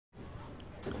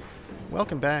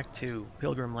Welcome back to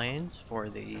Pilgrim Lanes for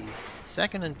the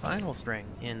second and final string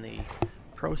in the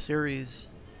Pro Series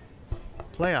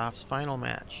Playoffs final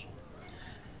match.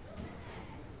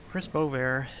 Chris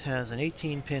Boisvert has an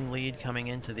 18-pin lead coming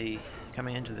into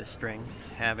this string,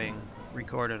 having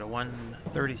recorded a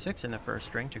 136 in the first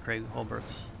string to Craig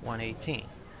Holbrook's 118.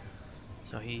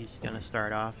 So he's going to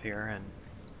start off here, and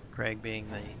Craig, being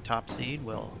the top seed,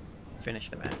 will finish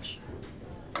the match.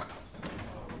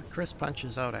 Chris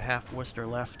punches out a half Worcester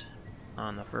left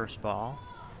on the first ball.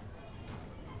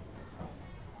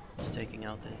 Just taking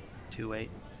out the 2-8.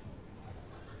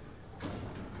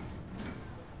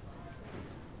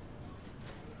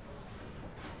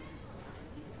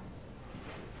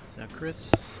 So Chris,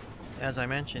 as I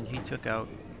mentioned, he took out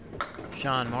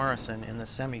Sean Morrison in the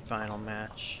semifinal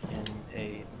match in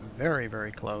a very,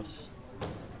 very close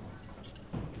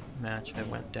match that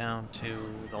went down to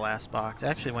the last box.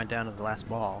 Actually went down to the last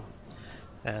ball,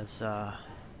 as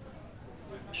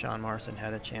Sean Morrison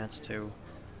had a chance to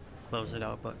close it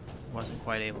out but wasn't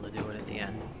quite able to do it at the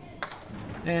end.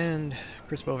 And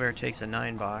Chris Boisvert takes a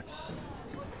 9 box.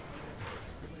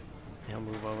 He'll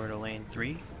move over to lane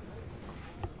 3.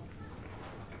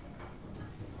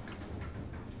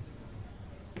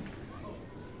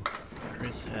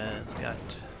 Chris has got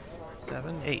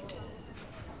 7, 8.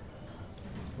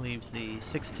 Leaves the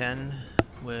 610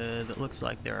 with, it looks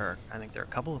like I think there are a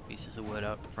couple of pieces of wood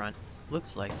out in front.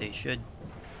 Looks like they should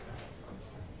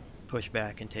push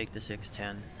back and take the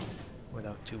 610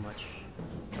 without too much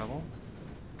trouble.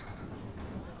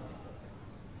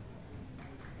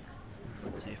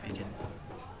 Let's see if he can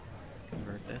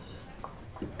convert this.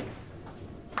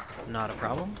 Not a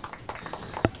problem.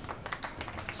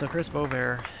 So Chris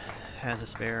Boisvert has a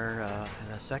spare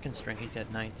in the second string. He's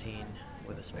got 19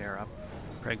 with a spare up.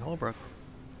 Craig Holbrook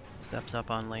steps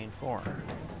up on lane 4,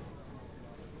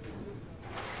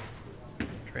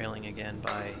 trailing again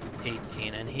by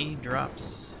 18, and he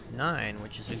drops 9,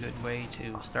 which is a good way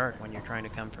to start when you're trying to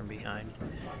come from behind.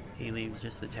 He leaves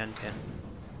just the 10 pin.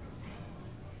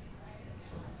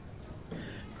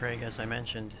 Craig, as I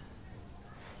mentioned,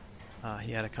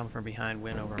 he had a come from behind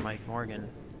win over Mike Morgan,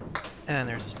 and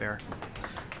there's a spare.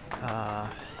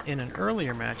 In an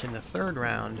earlier match, in the third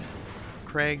round,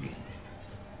 Craig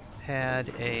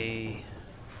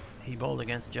he bowled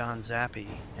against John Zappi,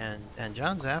 and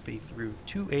John Zappi threw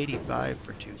 285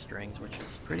 for 2 strings, which was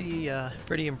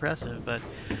pretty impressive, but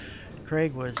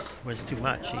Craig was too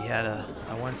much. He had a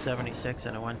 176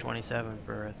 and a 127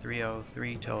 for a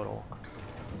 303 total.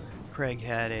 Craig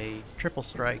had a triple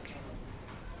strike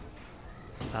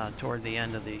toward the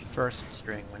end of the first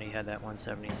string when he had that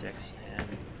 176,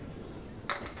 and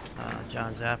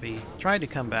John Zappi tried to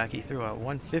come back. He threw a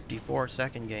 154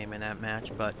 second game in that match,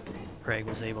 but Craig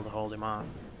was able to hold him off.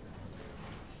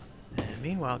 And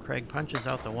meanwhile, Craig punches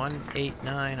out the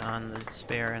 189 on the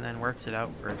spare and then works it out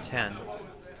for a 10.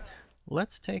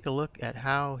 Let's take a look at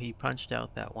how he punched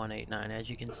out that 189. As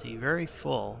you can see, very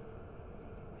full,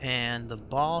 and the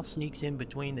ball sneaks in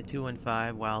between the 2 and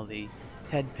 5 while the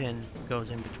head pin goes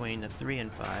in between the 3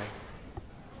 and 5.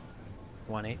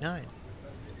 189.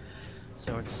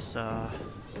 So it's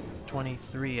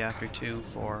 23 after 2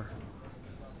 for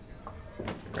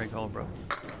Craig Holbrook.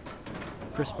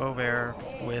 Chris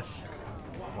Boisvert with,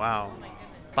 wow,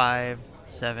 5,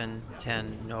 7,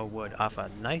 10, no wood off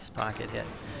a nice pocket hit.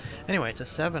 Anyway, it's a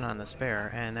 7 on the spare,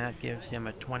 and that gives him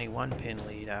a 21 pin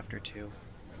lead after 2.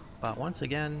 But once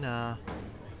again,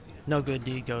 no good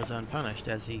deed goes unpunished,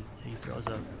 as he throws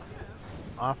a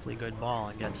awfully good ball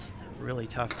and gets really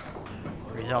tough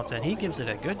results, and he gives it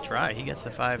a good try. He gets the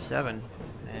 5-7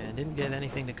 and didn't get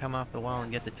anything to come off the wall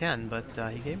and get the 10, but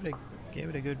he gave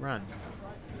it a good run.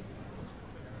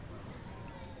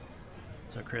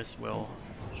 So Chris will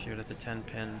shoot at the 10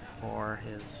 pin for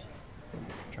his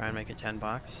try and make a 10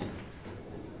 box,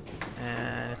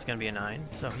 and it's going to be a 9.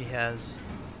 So he has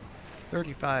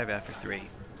 35 after 3.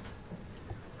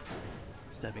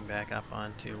 Stepping back up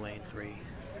onto lane 3.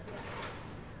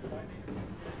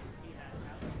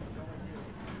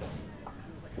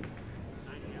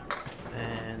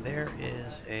 And there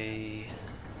is a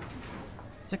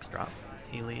 6 drop.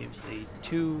 He leaves the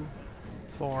 2,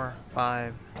 4,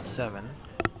 5, 7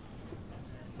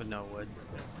 with no wood.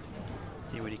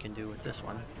 See what he can do with this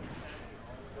one.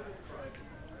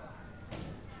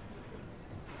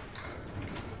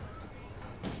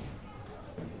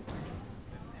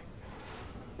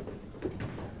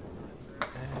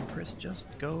 And Chris just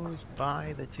goes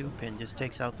by the 2 pin, just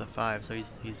takes out the 5, so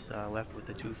he's left with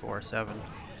the 2, 4, 7.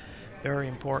 Very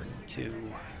important to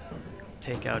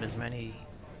take out as many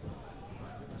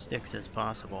sticks as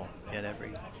possible at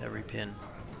every pin.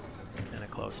 in a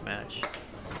close match.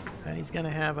 And he's going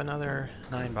to have another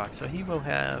 9 bucks, so he will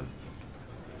have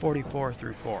 44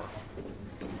 through 4.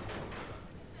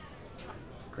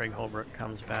 Craig Holbrook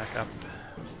comes back up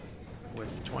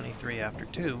with 23 after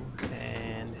 2,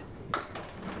 and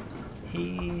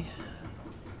he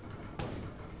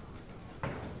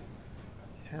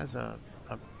has a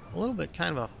little bit,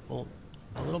 kind of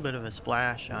a little bit of a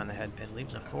splash on the head pin.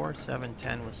 Leaves a 4, 7,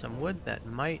 10 with some wood that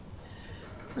might,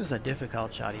 this is a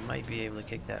difficult shot. He might be able to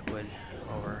kick that wood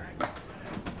over.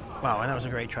 Wow, and that was a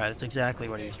great try. That's exactly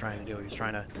what he was trying to do. He was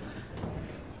trying to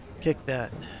kick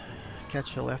that,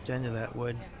 catch the left end of that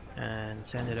wood and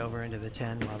send it over into the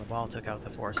 10 while the ball took out the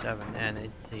 4-7.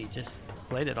 And he just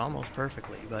played it almost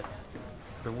perfectly, but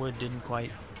the wood didn't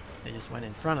quite, they just went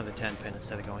in front of the 10 pin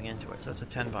instead of going into it. So it's a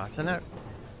 10 box. And that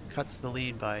cuts the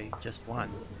lead by just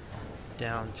 1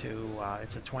 down to,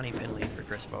 it's a 20 pin lead for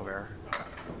Chris Boisvert.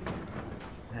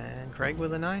 And Craig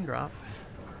with a 9 drop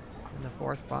in the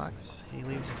 4th box. He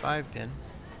leaves a 5 pin.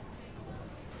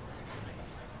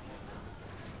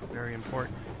 Very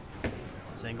important.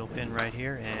 Single pin right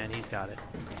here, and he's got it.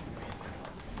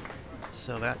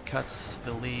 So that cuts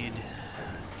the lead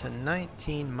to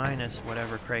 19 minus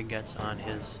whatever Craig gets on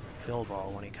his fill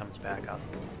ball when he comes back up.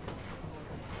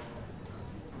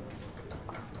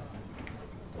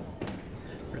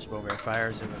 Chris Boisvert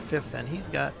fires in the 5th, and he's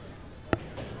got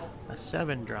a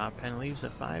 7 drop and leaves a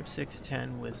 5, 6,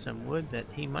 10 with some wood that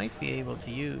he might be able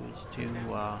to use to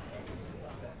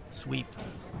sweep.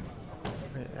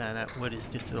 That wood is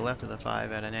just to the left of the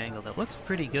 5 at an angle that looks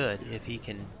pretty good if he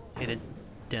can hit it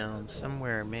down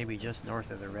somewhere maybe just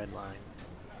north of the red line.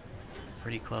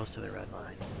 Pretty close to the red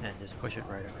line, and just push it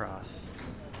right across.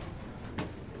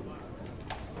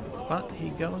 But he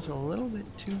goes a little bit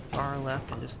too far left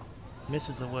and just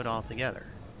misses the wood altogether.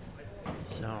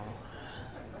 So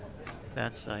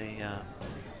that's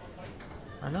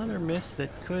another miss that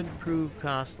could prove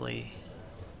costly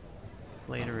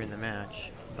later in the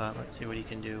match. But let's see what he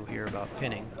can do here about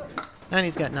pinning. And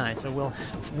he's got 9, so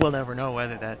we'll never know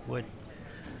whether that would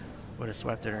have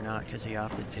swept it or not, because he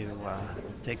opted to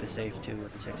take the safe 2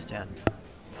 with the 6-10.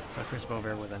 So Chris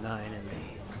Boisvert with a 9 in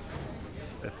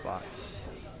the 5th box.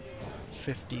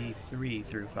 53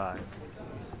 through 5.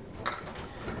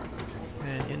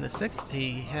 And in the 6th,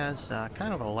 he has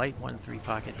kind of a light 1-3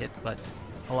 pocket hit, but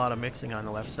a lot of mixing on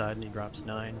the left side, and he drops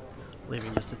 9,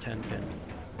 leaving just a 10 pin.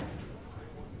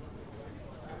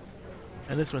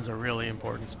 And this one's a really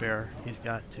important spare. He's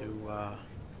got to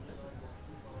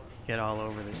get all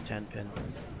over this 10 pin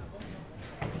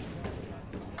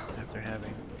after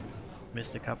having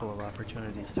missed a couple of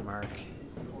opportunities to mark.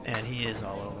 And he is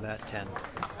all over that 10.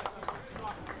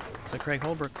 So Craig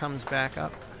Holbrook comes back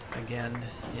up again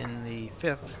in the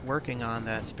 5th, working on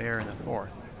that spare in the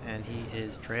 4th. And he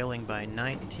is trailing by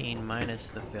 19 minus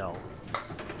the fill.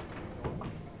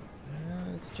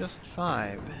 It's just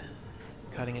 5.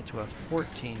 Cutting it to a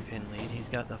 14 pin lead. He's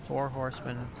got the 4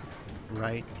 horsemen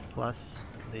right plus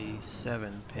the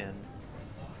 7 pin.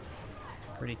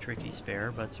 Pretty tricky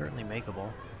spare, but certainly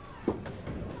makeable.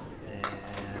 And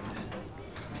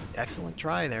excellent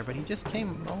try there, but he just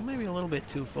came, oh, maybe a little bit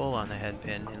too full on the head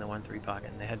pin in the 1-3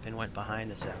 pocket, and the head pin went behind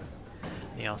the 7.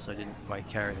 And he also didn't quite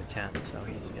carry the 10, so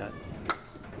it's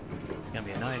gonna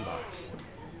be a 9 box.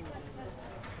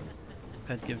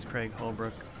 That gives Craig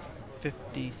Holbrook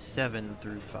 57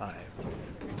 through 5,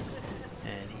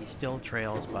 and he still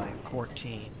trails by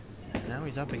 14. And now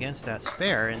he's up against that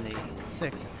spare in the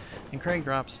 6th, and Craig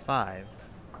drops 5.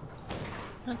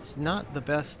 That's not the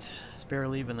best spare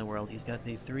leave in the world. He's got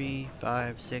the 3,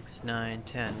 5, 6, 9,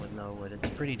 10 with no wood. It's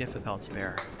a pretty difficult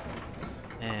spare,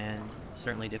 and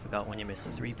certainly difficult when you miss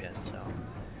the 3 pin, so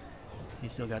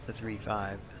he's still got the 3,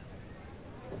 5.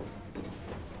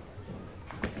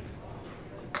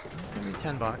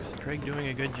 10 box. Craig doing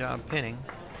a good job pinning.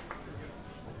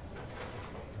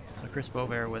 So Chris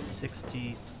Boisvert with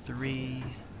 63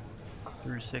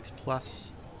 through 6 plus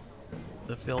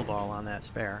the fill ball on that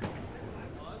spare.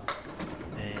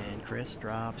 And Chris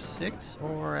drops 6,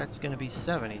 or that's going to be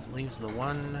 7. He leaves the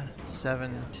 1,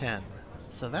 7, 10.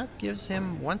 So that gives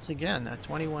him, once again, a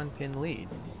 21 pin lead.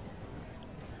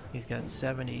 He's got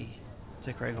 70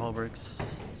 to Craig Holbrook's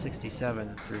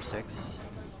 67 through 6.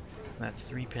 That's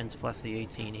 3 pins plus the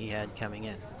 18 he had coming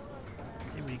in.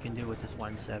 Let's see what he can do with this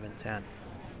 1, 7, 10.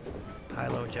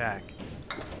 High-low jack.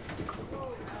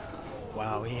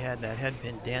 Wow, he had that head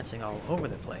pin dancing all over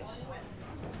the place.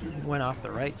 Went off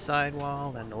the right side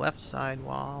wall, then the left side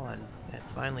wall, and it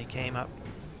finally came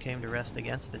to rest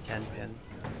against the 10 pin.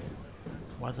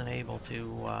 Wasn't able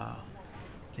to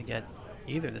get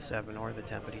either the 7 or the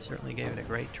 10, but he certainly gave it a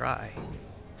great try.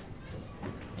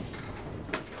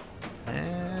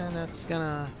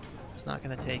 it's not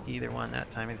gonna take either one that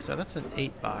time. So that's an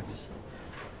 8 box,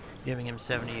 giving him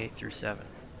 78 through 7.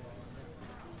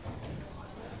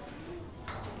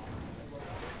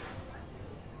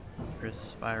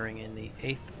 Chris firing in the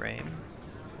 8th frame.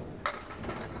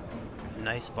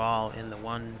 Nice ball in the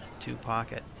 1-2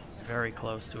 pocket, very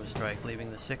close to a strike,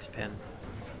 leaving the 6 pin.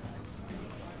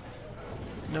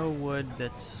 No wood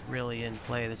that's really in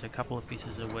play. There's a couple of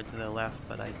pieces of wood to the left,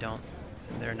 but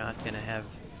they're not going to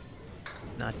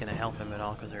help him at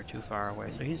all because they're too far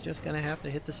away. So he's just going to have to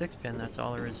hit the 6 pin. That's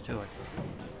all there is to it.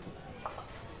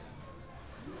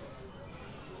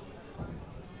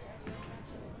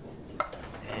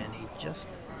 And he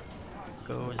just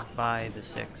goes by the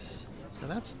 6. So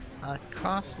that's a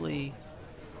costly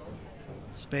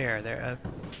spare. They're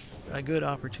a good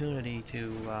opportunity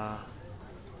to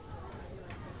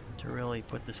really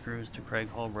put the screws to Craig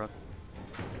Holbrook,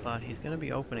 but he's going to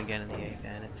be open again in the 8th,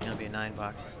 and it's going to be a 9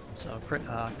 box. So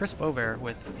Chris Boisvert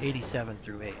with 87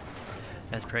 through 8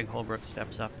 as Craig Holbrook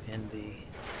steps up in the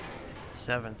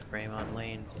 7th frame on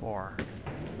lane 4.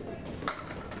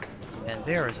 And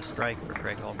there is a strike for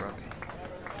Craig Holbrook.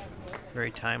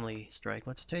 Very timely strike.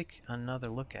 Let's take another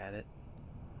look at it.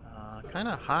 Kind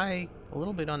of high, a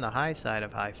little bit on the high side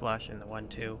of high flush in the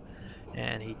 1-2,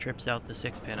 and he trips out the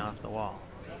 6 pin off the wall.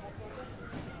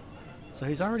 So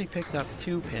he's already picked up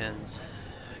 2 pins,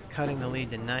 cutting the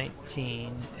lead to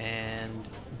 19, and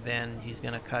then he's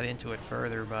going to cut into it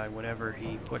further by whatever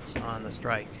he puts on the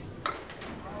strike.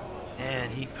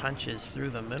 And he punches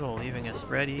through the middle, leaving a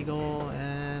spread eagle,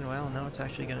 and well, no, it's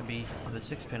actually going to be, the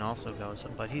 6 pin also goes,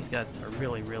 but he's got a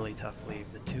really, really tough lead.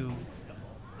 The 2,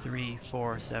 3,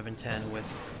 4, 7, 10 with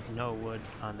no wood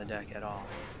on the deck at all.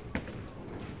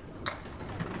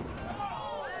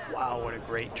 Wow, what a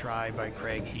great try by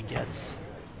Craig. He gets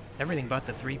everything but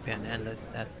the 3 pin, and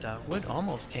that wood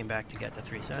almost came back to get the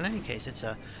 3. So in any case, it's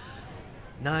a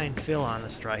 9 fill on the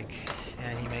strike,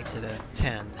 and he makes it a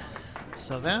 10.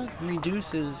 So that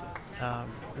reduces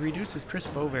Chris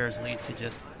Boisvert's lead to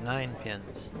just 9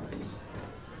 pins,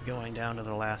 going down to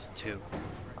the last 2.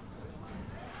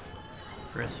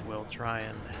 Chris will try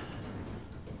and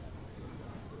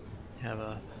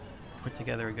put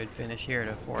together a good finish here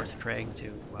to force Craig to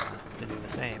do the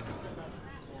same.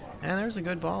 And there's a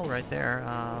good ball right there.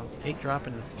 8 drop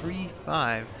into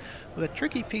 3-5 with a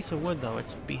tricky piece of wood though.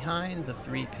 It's behind the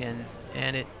 3 pin,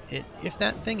 and if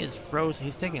that thing is frozen,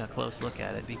 he's taking a close look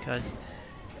at it, because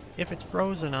if it's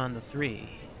frozen on the 3,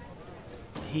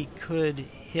 he could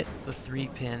hit the 3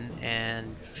 pin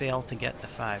and fail to get the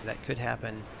 5. That could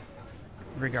happen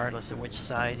regardless of which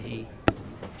side he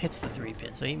hits the 3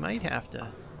 pin. So he might have to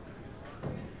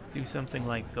do something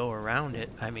like go around it,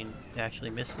 actually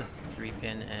miss the 3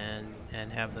 pin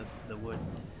and have the wood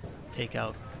take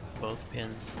out both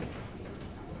pins.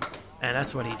 And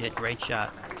that's what he did. Great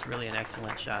shot. It's really an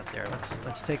excellent shot there.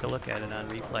 Let's take a look at it on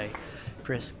replay.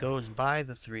 Chris goes by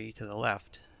the 3 to the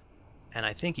left, and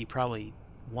I think he probably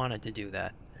wanted to do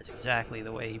that. That's exactly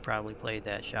the way he probably played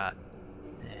that shot.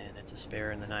 And it's a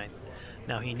spare in the 9th.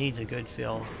 Now he needs a good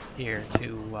fill here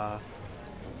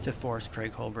to force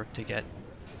Craig Holbrook to get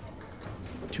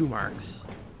 2 marks,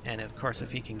 and of course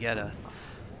if he can get a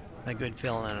good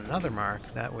fill on another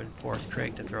mark, that would force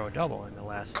Craig to throw a double in the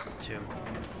last 2.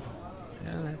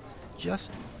 And that's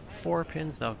just 4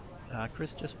 pins though.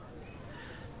 Chris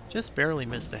just barely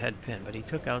missed the head pin, but he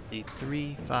took out the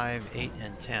 3, 5, 8,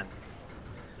 and 10.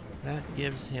 That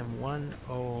gives him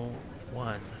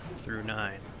 101 through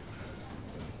 9.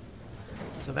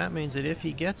 So that means that if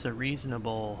he gets a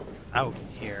reasonable out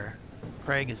here,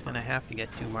 Craig is going to have to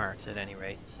get 2 marks at any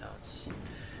rate. So it's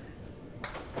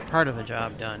part of the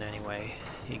job done anyway.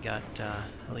 He got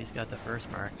at least got the first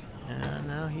mark, and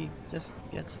now he just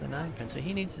gets the 9 pin. So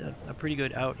he needs a pretty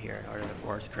good out here in order to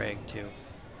force Craig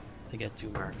to get 2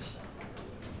 marks.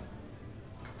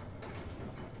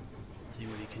 See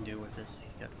what he can do with this.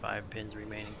 He's got 5 pins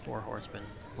remaining, 4 horsemen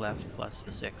left plus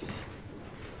the 6.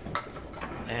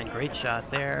 And great shot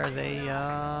there.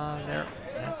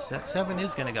 That 7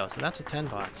 is going to go, so that's a 10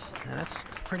 box, and that's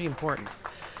pretty important.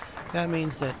 That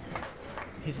means that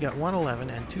he's got 111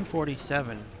 and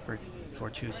 247 for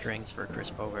 2 strings for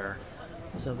Chris Boisvert.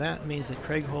 So that means that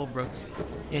Craig Holbrook,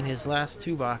 in his last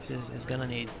 2 boxes, is going to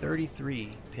need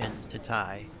 33 pins to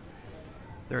tie,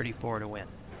 34 to win.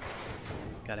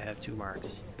 Got to have 2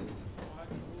 marks.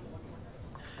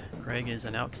 Craig is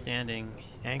an outstanding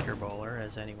anchor bowler,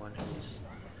 as anyone who's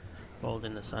bowled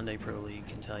in the Sunday Pro League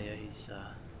can tell you. He's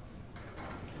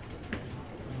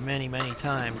many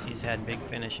times he's had big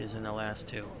finishes in the last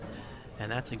 2,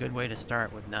 and that's a good way to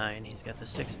start with 9. He's got the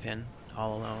 6 pin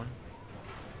all alone.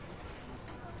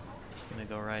 Just going to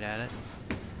go right at it.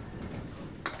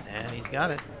 And he's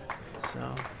got it.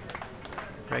 So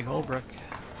Craig Holbrook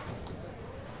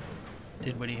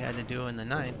did what he had to do in the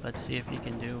 9th. Let's see if he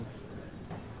can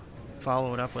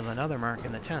follow it up with another mark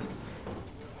in the 10th.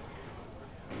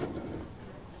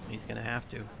 He's going to have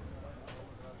to in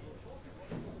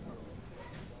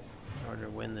order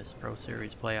to win this Pro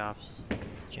Series Playoffs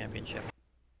championship.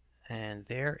 And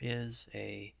there is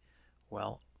a,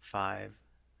 well, 5,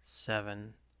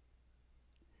 7,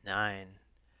 9.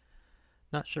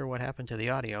 Not sure what happened to the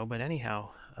audio, but anyhow,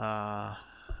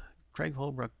 Craig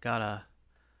Holbrook got a...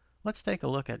 Let's take a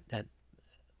look at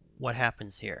what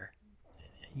happens here.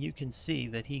 You can see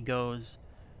that he goes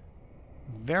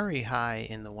very high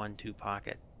in the 1-2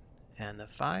 pocket, and the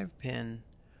 5-pin,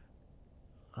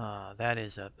 that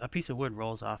is a piece of wood,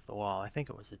 rolls off the wall. I think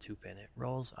it was the 2-pin. It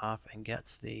rolls off and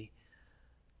gets the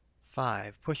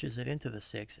 5, pushes it into the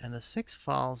 6, and the 6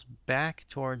 falls back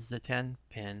towards the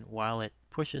 10-pin while it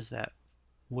pushes that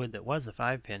wood that was the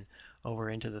 5-pin over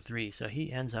into the 3. So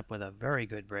he ends up with a very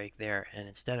good break there, and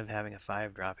instead of having a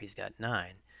 5 drop, he's got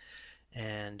 9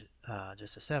 and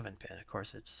just a 7-pin. Of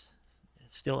course, it's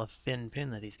still a thin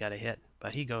pin that he's got to hit,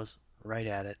 but he goes right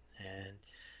at it and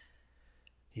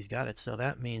he's got it. So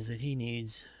that means that he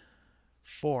needs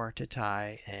 4 to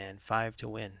tie and 5 to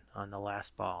win on the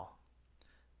last ball.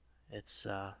 It's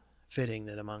fitting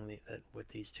that with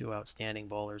these two outstanding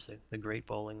bowlers, the great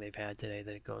bowling they've had today,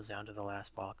 that it goes down to the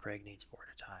last ball. Craig needs 4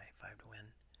 to tie, 5 to win.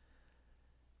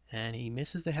 And he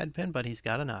misses the head pin, but he's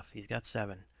got enough. He's got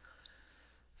 7.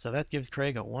 So that gives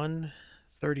Craig a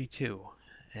 132.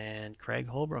 And Craig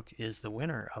Holbrook is the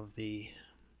winner of the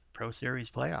Pro Series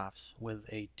playoffs with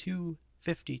a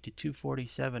 250 to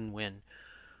 247 win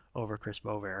over Chris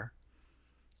Boisvert.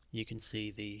 You can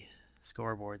see the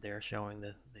scoreboard there showing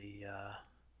the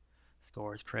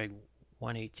scores. Craig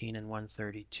 118 and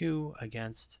 132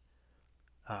 against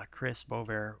Chris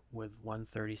Boisvert with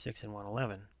 136 and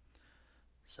 111.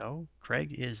 So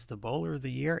Craig is the bowler of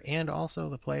the year and also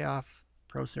the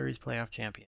Pro Series playoff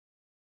champion.